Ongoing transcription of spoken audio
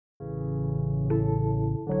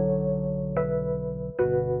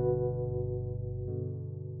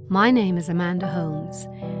My name is Amanda Holmes,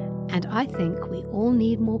 and I think we all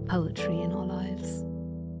need more poetry in our lives.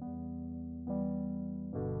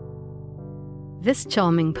 This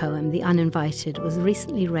charming poem, The Uninvited, was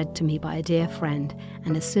recently read to me by a dear friend,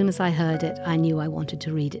 and as soon as I heard it, I knew I wanted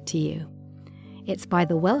to read it to you. It's by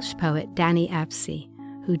the Welsh poet Danny Absey,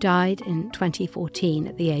 who died in 2014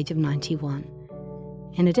 at the age of 91.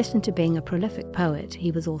 In addition to being a prolific poet,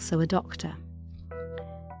 he was also a doctor.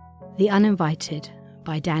 The Uninvited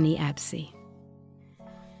by Danny Absey.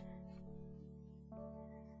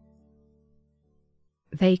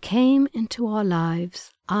 They came into our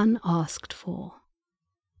lives unasked for.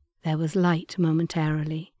 There was light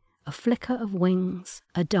momentarily, a flicker of wings,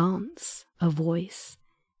 a dance, a voice,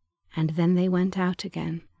 and then they went out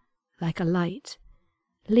again, like a light,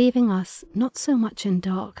 leaving us not so much in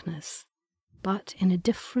darkness, but in a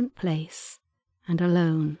different place and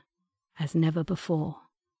alone as never before.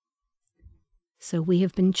 So we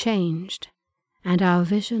have been changed, and our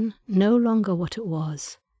vision no longer what it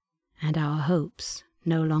was, and our hopes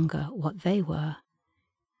no longer what they were.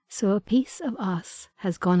 So a piece of us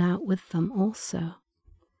has gone out with them also,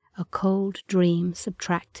 a cold dream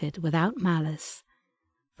subtracted without malice,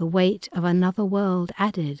 the weight of another world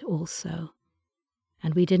added also.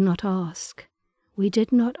 And we did not ask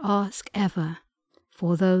ever,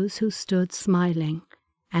 for those who stood smiling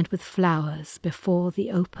and with flowers before the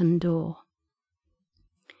open door.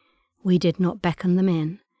 We did not beckon them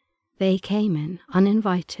in, they came in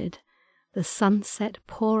uninvited, the sunset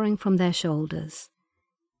pouring from their shoulders.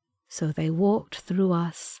 So they walked through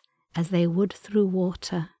us as they would through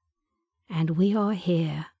water, and we are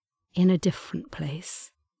here in a different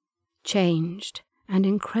place, changed and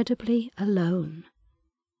incredibly alone,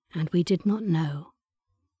 and we did not know,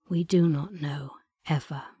 we do not know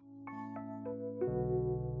ever.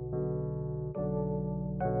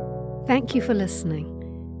 Thank you for listening.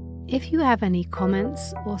 If you have any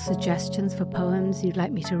comments or suggestions for poems you'd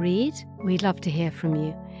like me to read, we'd love to hear from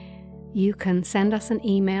you. You can send us an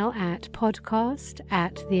email at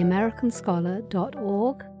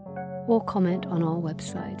podcast@theamericanscholar.org or comment on our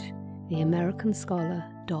website,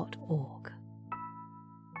 theamericanscholar.org.